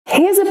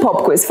Here's a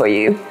pop quiz for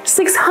you.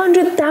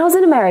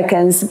 600,000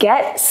 Americans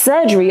get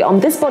surgery on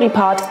this body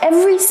part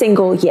every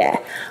single year.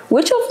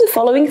 Which of the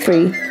following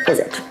three is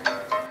it?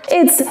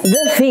 It's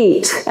the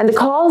feet. And the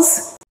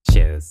cause?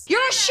 Shoes.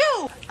 You're a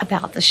shoe!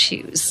 About the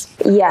shoes.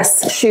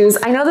 Yes, shoes.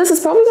 I know this is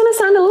probably going to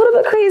sound a little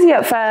bit crazy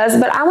at first,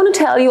 but I want to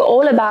tell you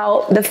all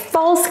about the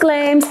false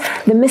claims,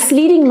 the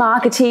misleading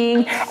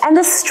marketing, and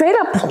the straight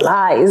up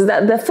lies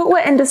that the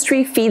footwear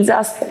industry feeds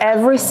us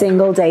every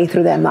single day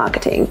through their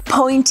marketing.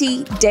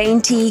 Pointy,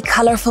 dainty,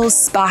 colorful,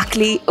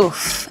 sparkly,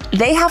 oof.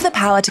 They have the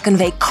power to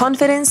convey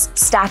confidence,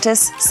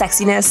 status,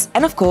 sexiness,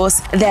 and of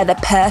course, they're the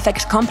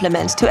perfect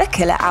complement to a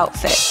killer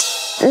outfit.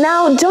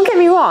 Now, don't get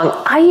me wrong,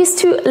 I used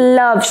to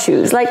love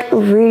shoes, like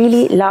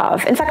really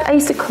love. In fact, I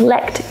used to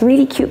collect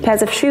really cute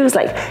pairs of shoes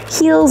like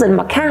heels and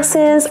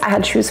moccasins. I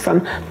had shoes from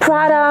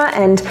Prada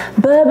and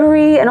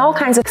Burberry and all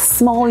kinds of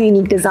small,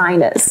 unique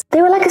designers.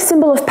 They were like a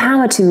symbol of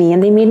power to me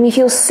and they made me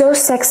feel so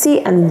sexy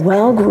and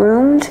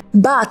well-groomed.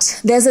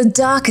 But there's a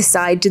darker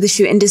side to the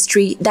shoe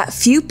industry that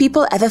few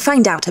people ever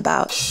find out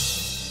about.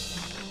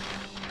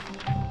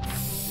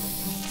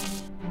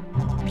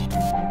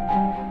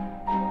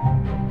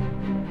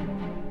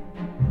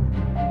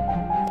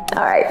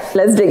 Alright,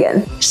 let's dig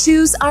in.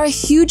 Shoes are a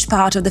huge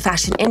part of the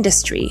fashion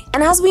industry,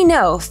 and as we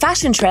know,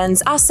 fashion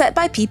trends are set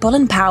by people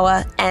in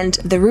power and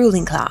the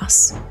ruling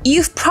class.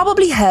 You've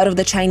probably heard of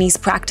the Chinese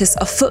practice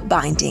of foot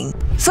binding.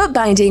 Foot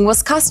binding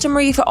was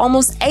customary for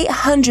almost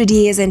 800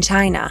 years in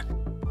China.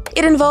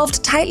 It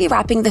involved tightly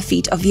wrapping the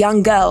feet of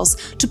young girls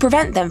to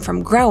prevent them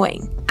from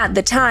growing. At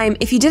the time,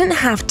 if you didn't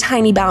have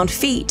tiny bound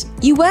feet,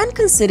 you weren't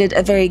considered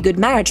a very good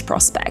marriage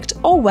prospect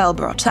or well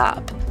brought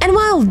up. And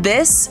while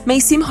this may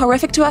seem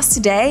horrific to us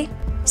today,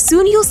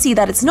 soon you'll see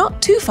that it's not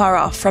too far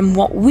off from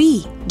what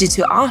we do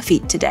to our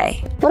feet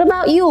today. What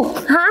about you,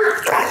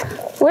 huh?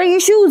 Where are your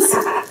shoes?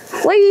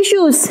 Where are your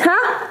shoes,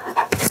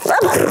 huh?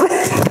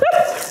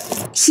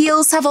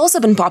 Heels have also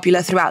been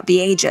popular throughout the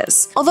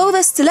ages. Although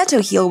the stiletto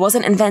heel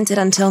wasn't invented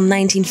until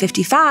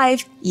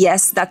 1955,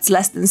 yes, that's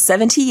less than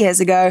 70 years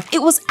ago,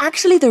 it was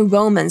actually the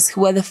Romans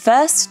who were the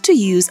first to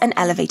use an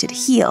elevated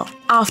heel.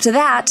 After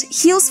that,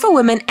 heels for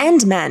women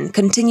and men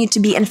continued to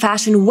be in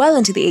fashion well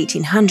into the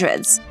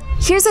 1800s.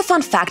 Here's a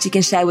fun fact you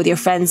can share with your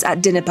friends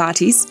at dinner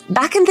parties.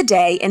 Back in the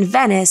day, in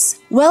Venice,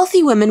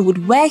 wealthy women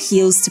would wear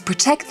heels to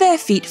protect their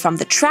feet from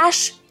the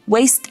trash,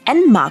 waste,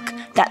 and muck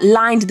that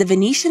lined the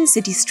Venetian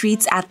city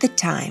streets at the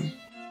time.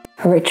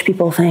 Rich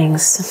people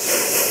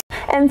things.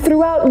 And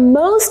throughout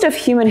most of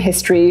human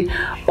history,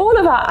 all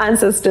of our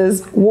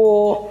ancestors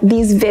wore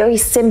these very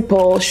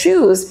simple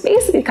shoes,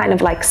 basically kind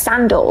of like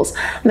sandals,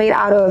 made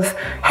out of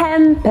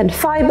hemp and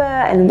fiber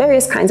and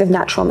various kinds of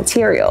natural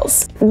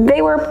materials.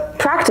 They were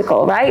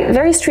practical, right?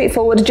 Very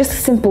straightforward, just a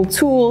simple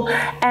tool,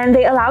 and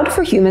they allowed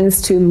for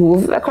humans to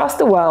move across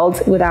the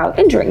world without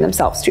injuring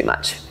themselves too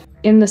much.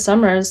 In the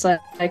summers,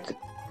 like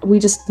we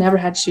just never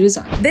had shoes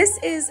on. This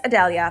is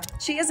Adelya.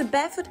 She is a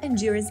barefoot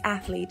endurance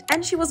athlete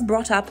and she was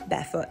brought up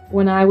barefoot.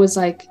 When I was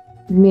like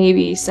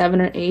maybe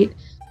 7 or 8,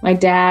 my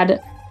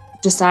dad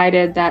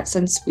decided that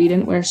since we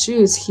didn't wear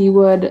shoes, he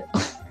would,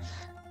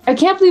 I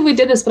can't believe we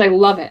did this, but I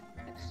love it.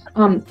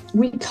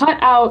 We cut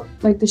out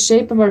like the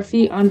shape of our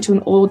feet onto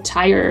an old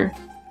tire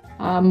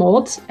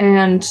mold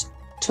and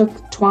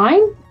took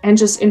twine and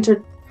just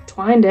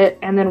intertwined it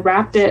and then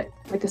wrapped it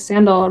like a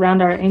sandal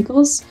around our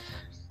ankles.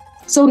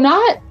 So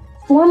not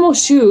formal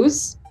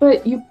shoes,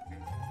 but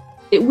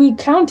we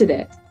counted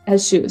it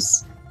as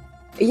shoes.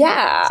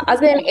 Yeah,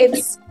 as in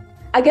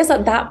I guess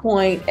at that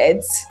point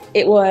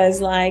it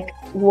was like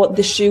what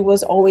the shoe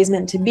was always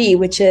meant to be,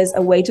 which is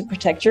a way to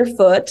protect your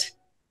foot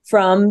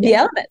from the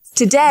elements.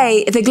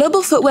 Today, the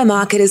global footwear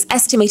market is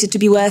estimated to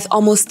be worth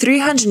almost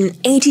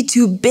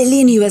 $382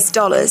 billion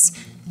US,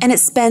 and it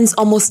spends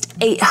almost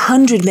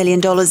 $800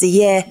 million a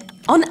year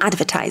on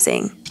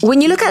advertising.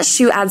 When you look at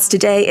shoe ads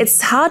today,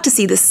 it's hard to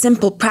see the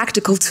simple,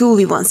 practical tool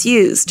we once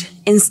used.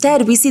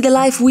 Instead, we see the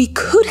life we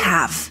could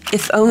have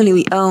if only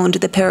we owned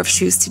the pair of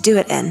shoes to do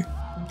it in.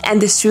 And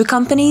the shoe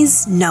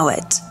companies know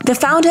it. The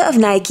founder of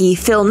Nike,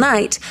 Phil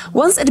Knight,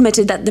 once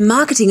admitted that the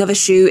marketing of a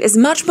shoe is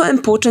much more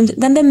important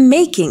than the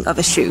making of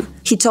a shoe.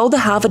 He told the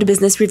Harvard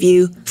Business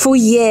Review, "For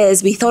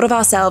years, we thought of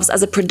ourselves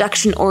as a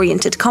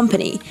production-oriented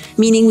company,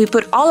 meaning we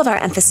put all of our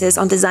emphasis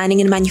on designing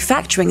and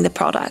manufacturing the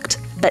product.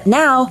 But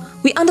now,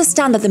 we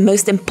understand that the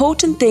most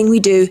important thing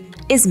we do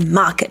is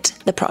market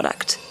the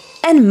product."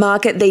 And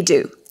market they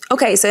do.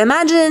 Okay, so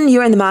imagine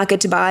you're in the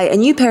market to buy a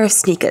new pair of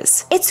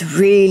sneakers. It's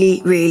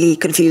really, really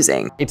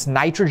confusing. It's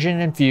nitrogen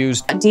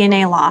infused.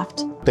 DNA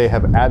loft. They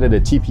have added a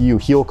TPU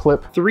heel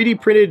clip. 3D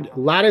printed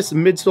lattice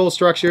midsole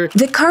structure.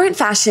 The current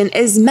fashion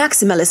is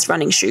maximalist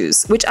running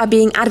shoes, which are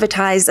being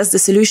advertised as the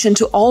solution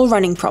to all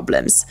running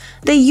problems.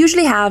 They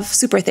usually have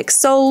super thick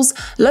soles,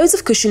 loads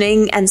of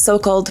cushioning, and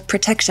so-called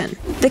protection.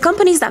 The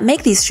companies that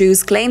make these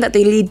shoes claim that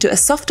they lead to a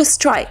softer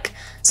strike,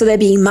 so they're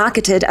being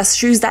marketed as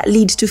shoes that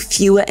lead to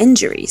fewer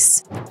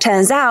injuries.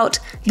 Turns out,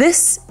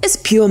 this is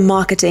pure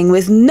marketing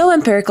with no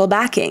empirical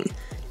backing.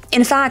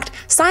 In fact,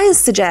 science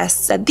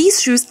suggests that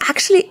these shoes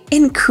actually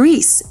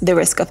increase the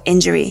risk of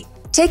injury.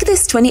 Take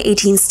this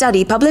 2018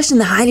 study published in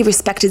the highly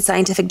respected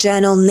scientific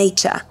journal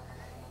Nature.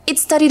 It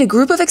studied a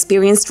group of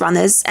experienced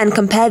runners and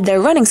compared their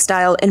running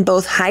style in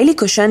both highly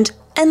cushioned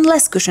and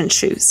less cushioned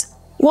shoes.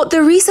 What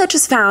the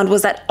researchers found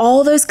was that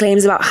all those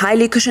claims about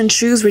highly cushioned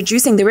shoes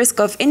reducing the risk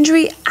of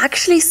injury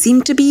actually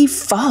seemed to be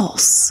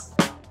false.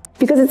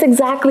 Because it's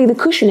exactly the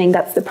cushioning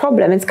that's the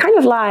problem. It's kind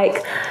of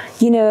like,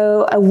 you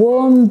know, a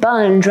warm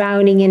bun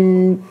drowning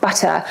in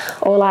butter,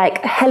 or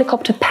like a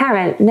helicopter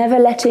parent never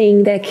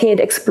letting their kid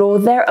explore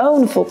their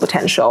own full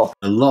potential.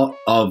 A lot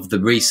of the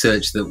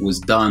research that was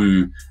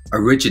done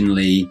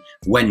originally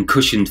when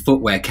cushioned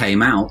footwear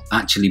came out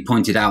actually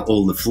pointed out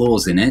all the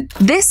flaws in it.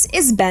 This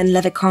is Ben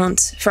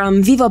Levicante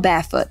from Vivo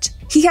Barefoot.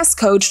 He has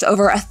coached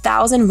over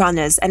 1,000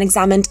 runners and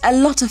examined a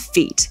lot of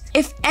feet.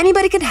 If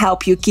anybody can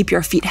help you keep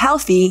your feet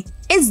healthy,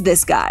 it's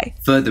this guy.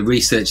 Further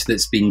research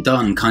that's been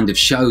done kind of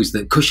shows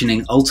that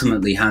cushioning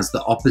ultimately has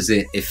the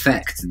opposite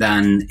effect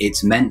than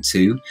it's meant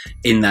to,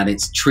 in that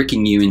it's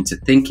tricking you into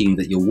thinking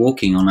that you're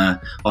walking on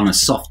a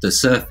softer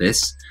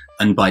surface,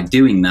 and by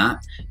doing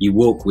that, you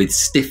walk with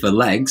stiffer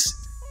legs,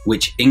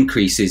 which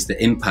increases the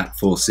impact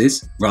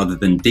forces rather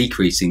than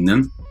decreasing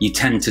them. You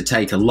tend to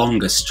take a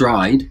longer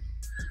stride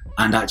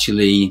and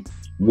actually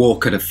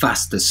walk at a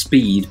faster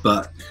speed,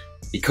 but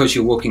because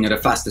you're walking at a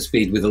faster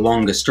speed with a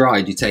longer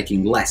stride, you're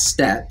taking less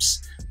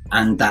steps,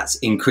 and that's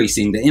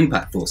increasing the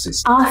impact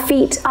forces. Our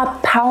feet are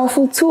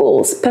powerful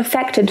tools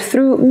perfected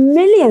through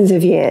millions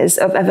of years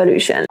of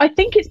evolution. I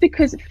think it's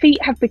because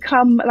feet have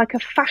become like a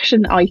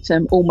fashion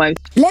item almost.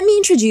 Let me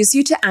introduce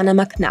you to Anna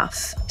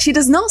McNuff. She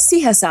does not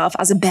see herself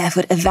as a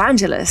barefoot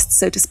evangelist,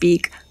 so to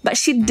speak, but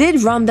she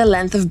did run the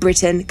length of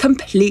Britain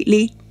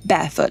completely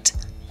barefoot.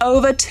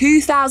 Over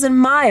 2,000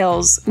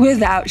 miles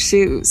without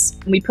shoes.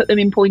 We put them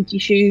in pointy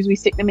shoes, we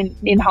stick them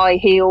in high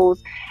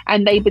heels,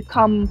 and they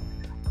become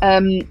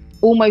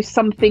almost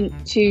something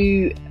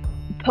to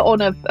put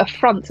on a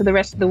front to the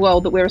rest of the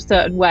world that we're a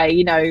certain way,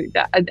 you know,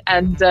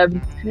 and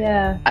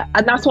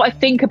that's what I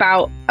think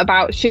about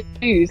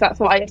shoes.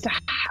 That's what I used to.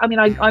 I mean,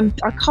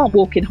 I can't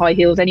walk in high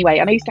heels anyway,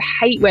 and I used to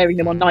hate wearing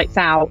them on nights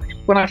out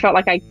when I felt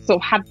like I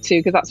sort of had to,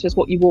 because that's just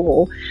what you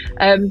wore.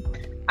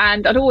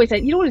 And I'd always say,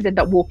 you'd always end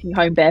up walking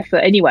home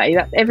barefoot anyway.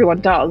 That everyone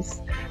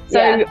does. So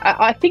yeah.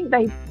 I think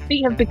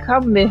feet have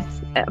become this,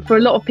 for a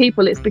lot of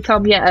people, it's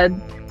become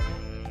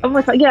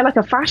almost like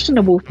a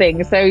fashionable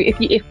thing. So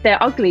if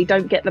they're ugly,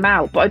 don't get them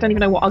out. But I don't even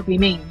know what ugly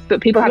means.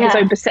 But people have this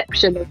own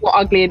perception of what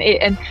ugly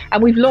and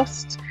we've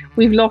lost.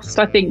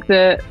 I think,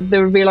 the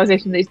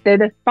realization that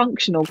they're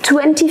functional.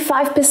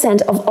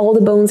 25% of all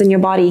the bones in your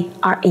body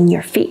are in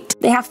your feet.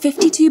 They have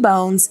 52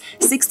 bones,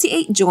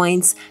 68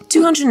 joints,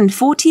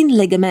 214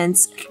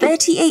 ligaments,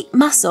 38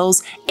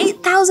 muscles,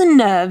 8,000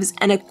 nerves,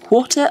 and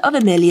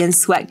 250,000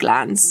 sweat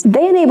glands.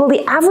 They enable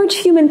the average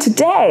human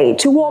today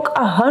to walk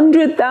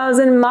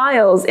 100,000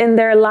 miles in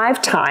their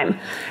lifetime.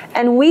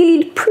 And we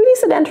lead pretty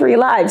sedentary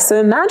lives, so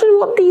imagine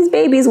what these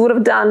babies would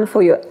have done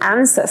for your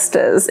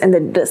ancestors in the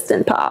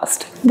distant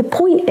past. The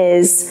point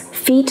is,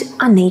 feet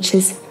are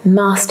nature's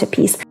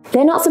masterpiece.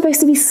 They're not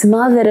supposed to be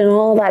smothered in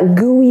all that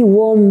gooey,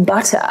 warm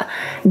butter.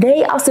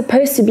 They are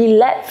supposed to be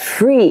let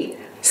free,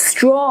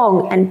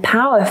 strong and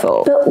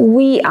powerful. But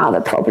we are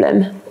the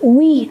problem.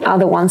 We are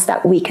the ones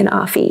that weaken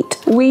our feet.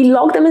 We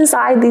lock them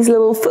inside these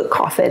little foot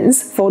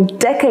coffins for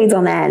decades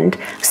on end,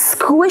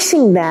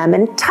 squishing them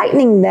and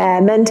tightening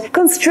them and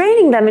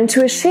constraining them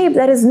into a shape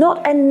that is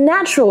not a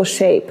natural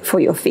shape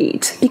for your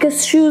feet.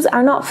 Because shoes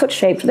are not foot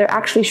shaped, they're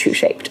actually shoe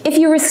shaped. If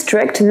you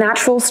restrict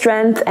natural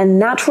strength and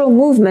natural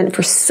movement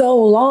for so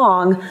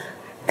long,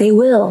 they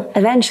will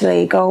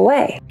eventually go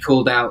away.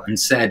 Called out and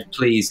said,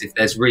 please, if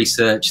there's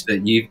research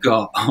that you've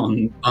got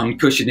on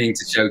cushioning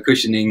to show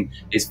cushioning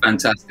is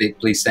fantastic,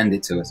 please send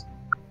it to us.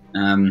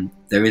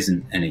 There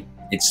isn't any.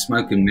 It's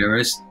smoke and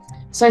mirrors.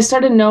 So I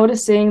started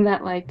noticing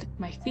that like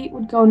my feet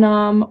would go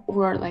numb,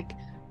 or like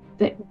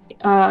the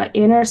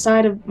inner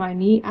side of my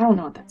knee, I don't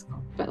know what that's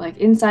called, but like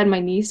inside my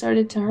knee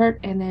started to hurt,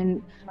 and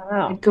then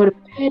I'd go to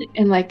bed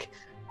and like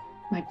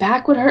my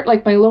back would hurt,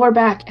 like my lower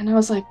back, and I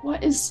was like,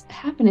 what is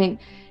happening?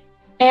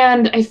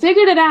 And I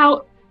figured it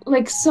out,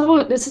 like,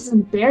 so this is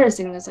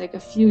embarrassing. It's like a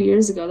few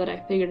years ago that I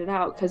figured it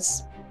out,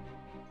 because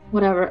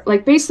whatever.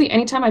 Like, basically,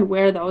 anytime I'd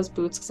wear those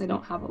boots, because I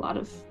don't have a lot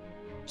of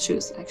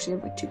shoes. I actually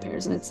have like 2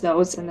 pairs, and it's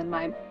those and then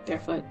my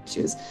barefoot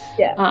shoes.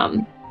 Yeah.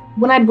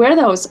 When I'd wear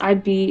those,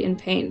 I'd be in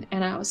pain.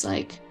 And I was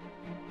like,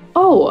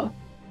 oh,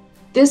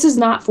 this is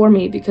not for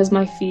me, because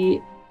my feet,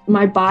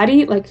 my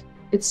body, like,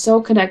 it's so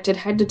connected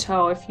head to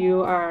toe. If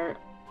you are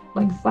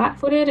like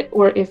flat-footed,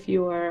 or if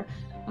you are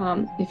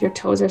if your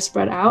toes are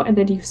spread out and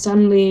then you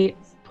suddenly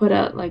put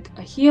a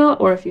heel,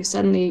 or if you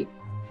suddenly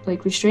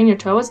like restrain your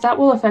toes, that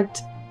will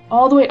affect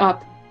all the way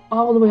up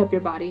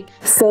your body.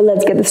 So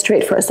let's get this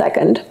straight for a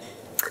second.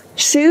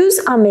 Shoes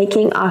are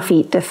making our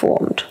feet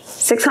deformed.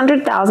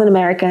 600,000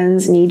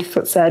 Americans need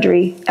foot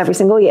surgery every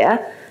single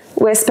year.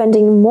 We're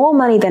spending more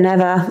money than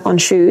ever on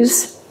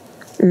shoes.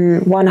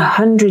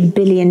 $100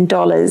 billion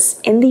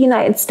in the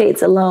United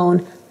States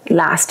alone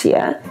last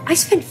year. I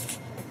spent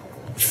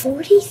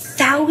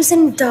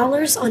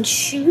 $40,000 on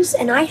shoes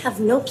and I have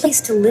no place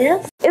to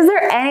live? Is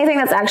there anything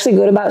that's actually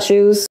good about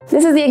shoes?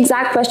 This is the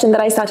exact question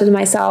that I started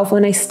myself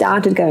when I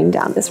started going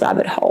down this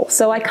rabbit hole.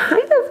 So I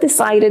kind of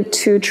decided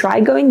to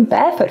try going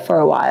barefoot for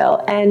a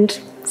while and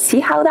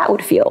see how that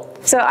would feel.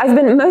 So I've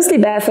been mostly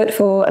barefoot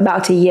for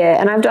about a year,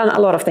 and I've done a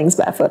lot of things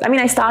barefoot. I mean,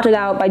 I started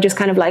out by just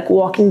kind of like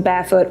walking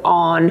barefoot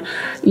on,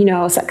 you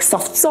know, it's like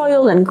soft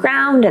soil and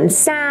ground and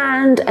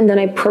sand, and then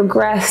I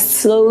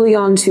progressed slowly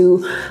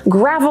onto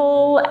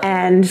gravel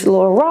and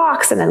little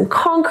rocks and then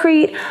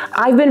concrete.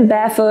 I've been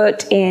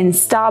barefoot in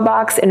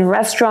Starbucks, in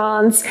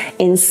restaurants,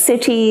 in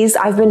cities.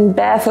 I've been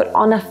barefoot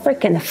on a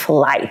freaking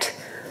flight.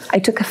 I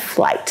took a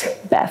flight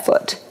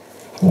barefoot.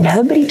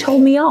 Nobody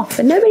told me off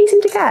and nobody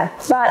seemed to care.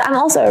 But I'm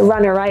also a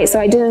runner, right? So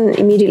I didn't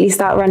immediately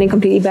start running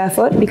completely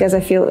barefoot because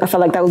I felt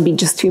like that would be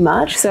just too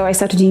much. So I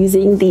started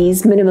using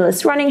these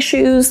minimalist running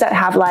shoes that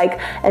have like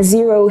a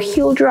 0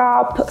 heel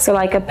drop, so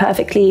like a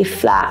perfectly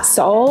flat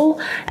sole.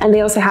 And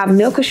they also have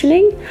no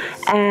cushioning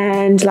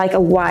and like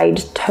a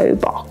wide toe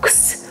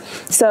box.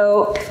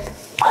 So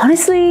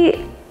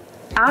honestly,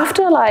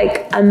 after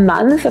like a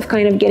month of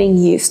kind of getting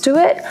used to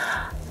it,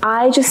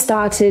 I just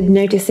started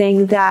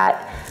noticing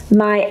that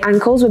my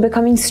ankles were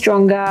becoming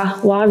stronger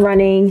while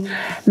running.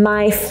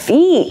 My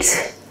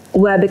feet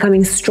were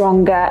becoming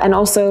stronger and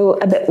also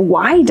a bit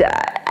wider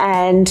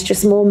and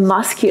just more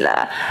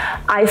muscular.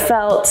 I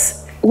felt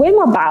way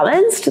more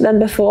balanced than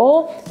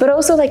before, but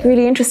also like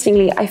really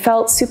interestingly, I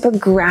felt super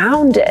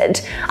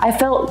grounded. I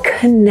felt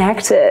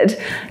connected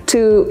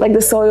to like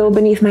the soil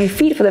beneath my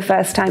feet for the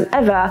first time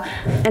ever.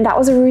 And that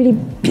was a really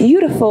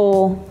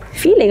beautiful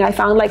feeling. I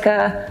felt like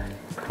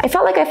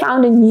I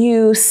found a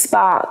new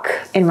spark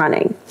in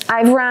running.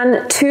 I've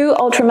run 2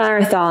 ultra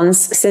marathons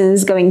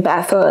since going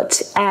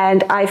barefoot,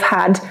 and I've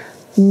had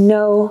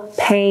no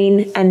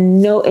pain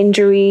and no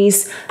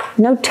injuries,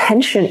 no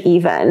tension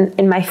even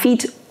in my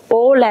feet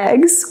or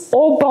legs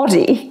or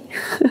body,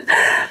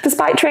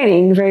 despite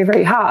training very,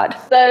 very hard.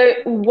 So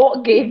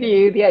what gave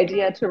you the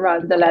idea to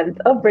run the length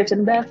of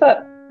Britain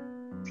barefoot?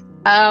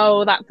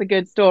 Oh, that's a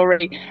good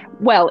story.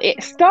 Well,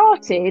 it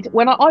started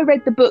when I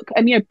read the book,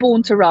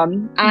 Born to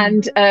Run,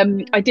 and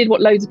I did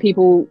what loads of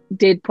people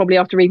did probably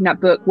after reading that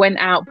book, went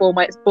out, bought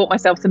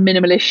myself some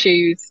minimalist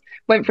shoes,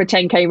 went for a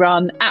 10K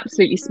run,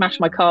 absolutely smashed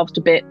my calves to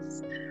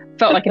bits,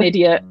 felt like an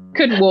idiot,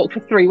 couldn't walk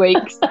for 3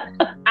 weeks.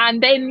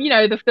 And then,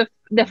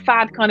 the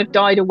fad kind of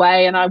died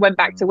away and I went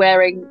back to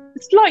wearing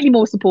slightly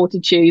more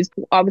supported shoes.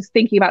 I was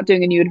thinking about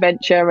doing a new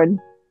adventure and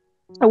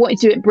I wanted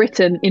to do it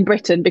in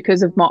Britain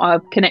because of my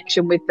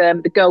connection with the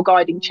Girl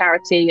Guiding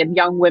charity and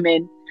young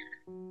women.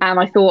 And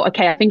I thought,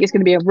 okay, I think it's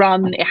going to be a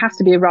run. It has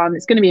to be a run.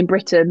 It's going to be in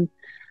Britain.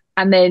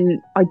 And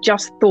then I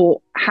just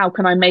thought, how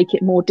can I make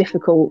it more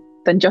difficult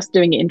than just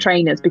doing it in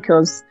trainers?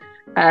 Because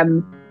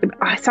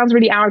it sounds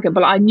really arrogant,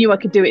 but I knew I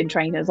could do it in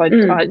trainers.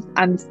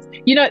 And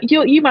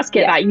you must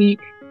get that.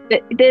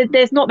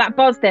 There's not that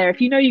buzz there.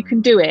 If you know you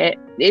can do it,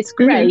 it's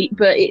great,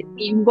 but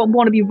you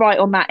want to be right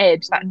on that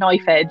edge, that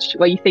knife edge,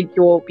 where you think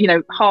you're,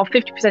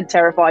 50%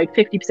 terrified,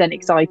 50%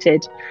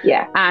 excited.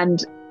 Yeah.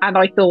 And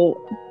I thought,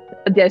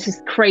 there's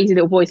this crazy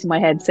little voice in my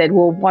head said,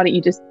 well, why don't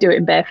you just do it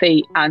in bare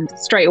feet? And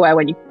straight away,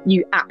 when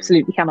you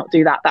absolutely cannot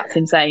do that, that's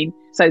insane.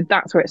 So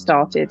that's where it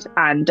started.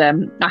 And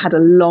I had a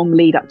long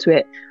lead up to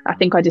it. I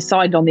think I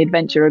decided on the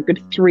adventure a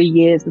good 3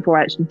 years before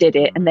I actually did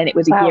it. And then it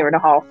was a year and a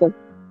half of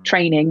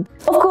training.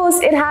 Of course,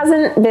 it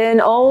hasn't been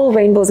all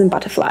rainbows and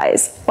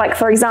butterflies. Like,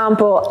 for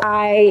example,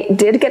 I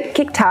did get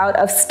kicked out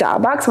of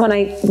Starbucks when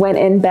I went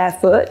in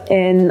barefoot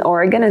in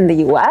Oregon in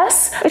the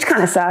US, which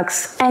kind of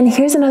sucks. And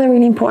here's another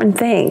really important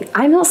thing.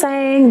 I'm not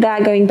saying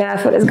that going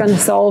barefoot is going to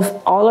solve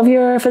all of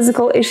your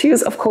physical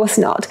issues. Of course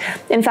not.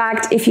 In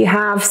fact, if you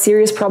have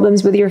serious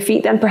problems with your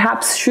feet, then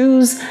perhaps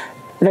shoes,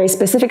 very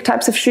specific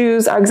types of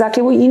shoes, are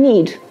exactly what you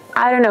need.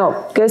 I don't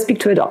know, go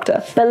speak to a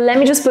doctor. But let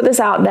me just put this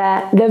out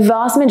there. The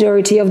vast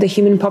majority of the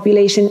human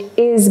population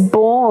is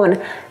born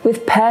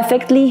with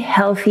perfectly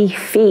healthy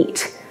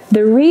feet.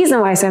 The reason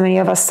why so many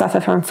of us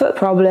suffer from foot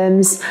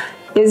problems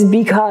is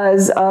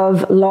because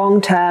of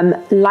long-term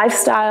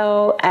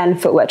lifestyle and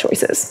footwear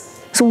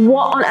choices. So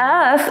what on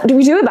earth do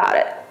we do about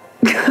it?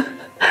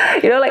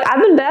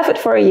 I've been barefoot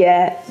for a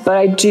year, but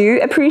I do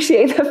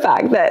appreciate the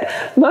fact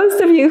that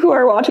most of you who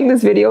are watching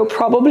this video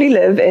probably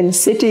live in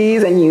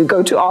cities and you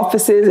go to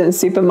offices and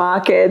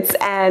supermarkets,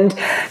 and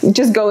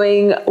just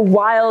going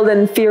wild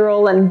and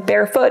feral and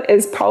barefoot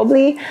is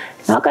probably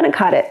not going to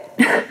cut it.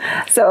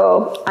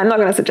 So I'm not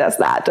going to suggest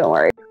that, don't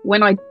worry.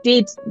 When I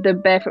did the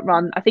barefoot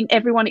run, I think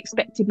everyone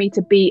expected me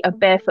to be a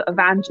barefoot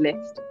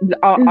evangelist.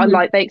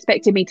 They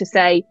expected me to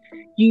say,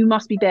 you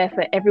must be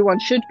barefoot, everyone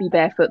should be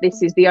barefoot,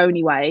 this is the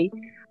only way.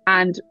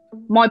 And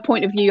my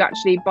point of view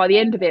actually by the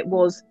end of it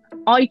was,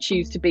 I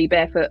choose to be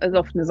barefoot as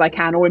often as I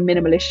can, or in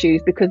minimalist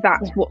shoes, because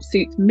that's what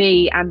suits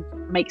me and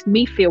makes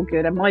me feel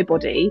good and my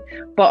body.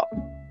 But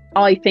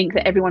I think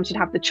that everyone should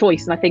have the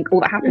choice, and I think all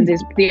that happens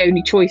is the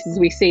only choices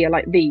we see are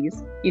like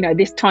these, you know,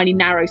 this tiny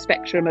narrow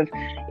spectrum of,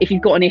 if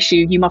you've got an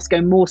issue, you must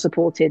go more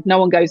supported. No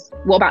one goes,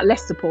 what about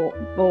less support,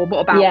 or what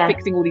about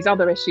fixing all these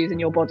other issues in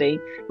your body,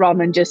 rather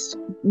than just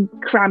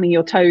cramming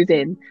your toes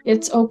in.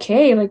 It's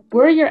okay, like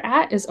where you're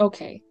at is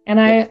okay. And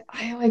I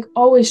like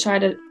always try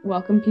to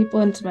welcome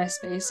people into my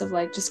space of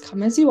like, just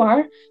come as you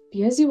are,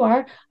 be as you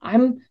are.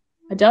 I'm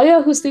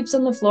Adelya who sleeps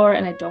on the floor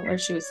and I don't wear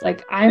shoes.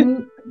 Like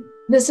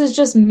this is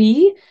just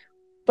me.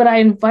 But I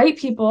invite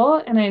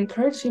people and I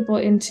encourage people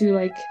into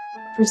like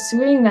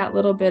pursuing that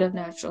little bit of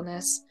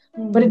naturalness.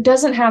 But it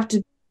doesn't have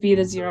to be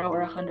the 0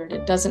 or 100.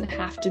 It doesn't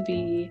have to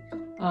be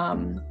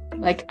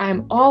like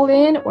I'm all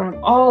in or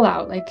I'm all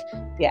out. Like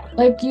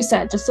you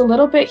said, just a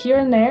little bit here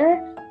and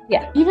there.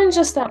 Yeah. Even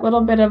just that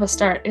little bit of a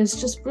start is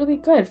just really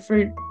good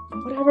for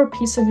whatever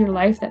piece of your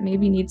life that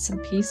maybe needs some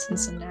peace and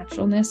some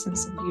naturalness and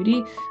some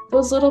beauty.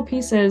 Those little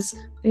pieces,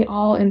 they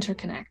all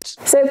interconnect.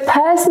 So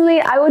personally,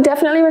 I would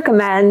definitely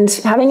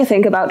recommend having a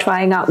think about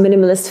trying out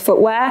minimalist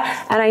footwear.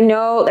 And I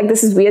know like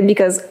this is weird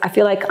because I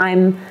feel like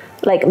I'm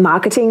like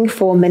marketing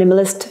for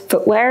minimalist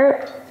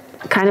footwear,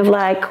 kind of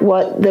like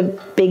what the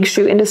big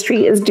shoe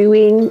industry is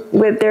doing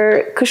with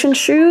their cushioned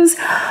shoes.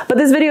 But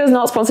this video is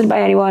not sponsored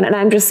by anyone, and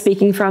I'm just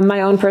speaking from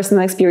my own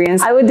personal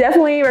experience. I would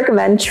definitely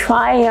recommend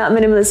trying out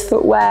minimalist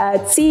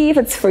footwear, see if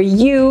it's for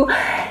you.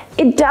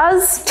 It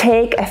does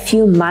take a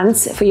few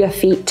months for your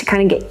feet to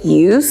kind of get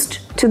used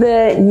to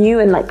the new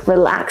and like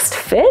relaxed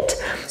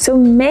fit. So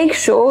make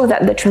sure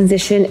that the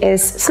transition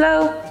is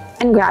slow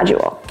and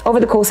gradual over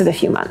the course of a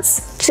few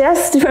months.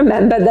 Just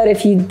remember that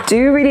if you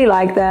do really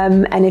like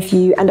them and if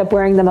you end up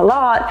wearing them a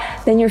lot,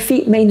 then your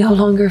feet may no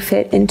longer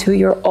fit into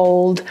your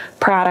old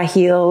Prada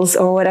heels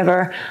or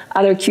whatever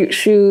other cute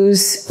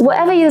shoes.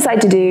 Whatever you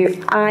decide to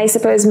do, I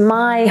suppose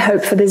my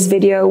hope for this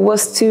video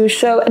was to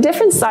show a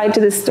different side to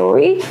the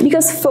story,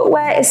 because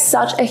footwear is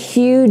such a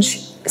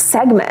huge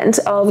segment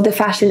of the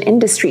fashion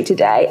industry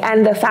today,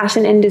 and the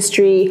fashion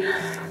industry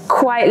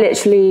quite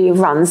literally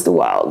runs the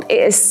world. It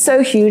is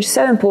so huge,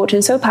 so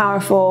important, so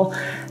powerful.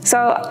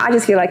 So I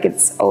just feel like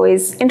it's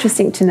always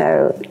interesting to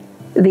know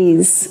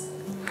these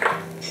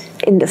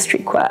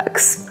industry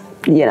quirks,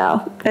 you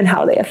know, and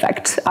how they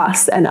affect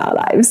us and our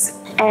lives.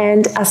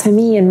 And as for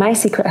me and my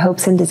secret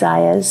hopes and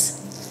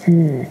desires,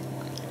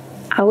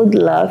 I would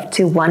love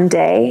to one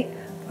day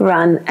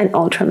run an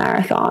ultra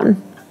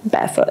marathon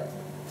barefoot.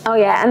 Oh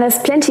yeah, and there's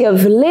plenty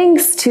of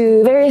links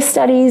to various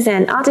studies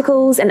and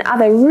articles and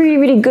other really,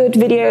 really good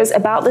videos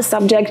about the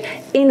subject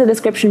in the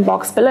description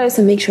box below,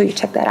 so make sure you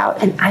check that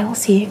out, and I will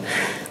see you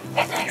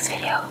in the next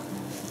video.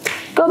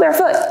 Go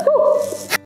barefoot! Woo!